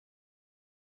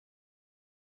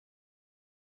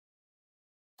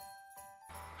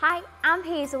Hi, I'm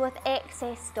Hazel with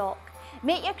XS-Stock.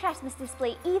 Make your Christmas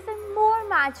display even more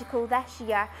magical this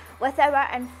year with our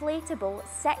inflatable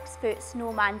 6-foot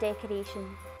snowman decoration.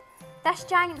 This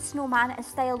giant snowman is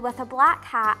styled with a black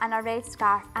hat and a red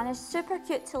scarf and is super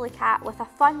cute to look at with a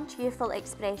fun, cheerful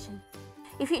expression.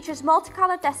 He features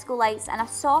multicoloured disco lights and a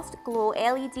soft glow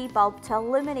LED bulb to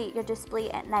illuminate your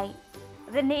display at night.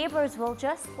 The neighbours will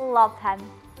just love him.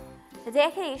 The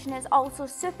decoration is also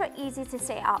super easy to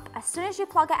set up. As soon as you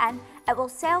plug it in, it will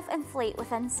self-inflate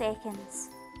within seconds.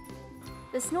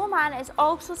 The snowman is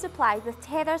also supplied with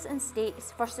tethers and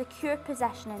stakes for secure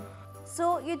positioning,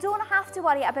 so you don't have to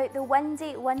worry about the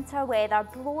windy winter weather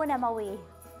blowing him away.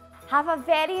 Have a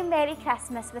very Merry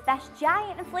Christmas with this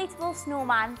giant inflatable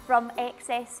snowman from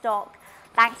XS Stock.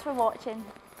 Thanks for watching.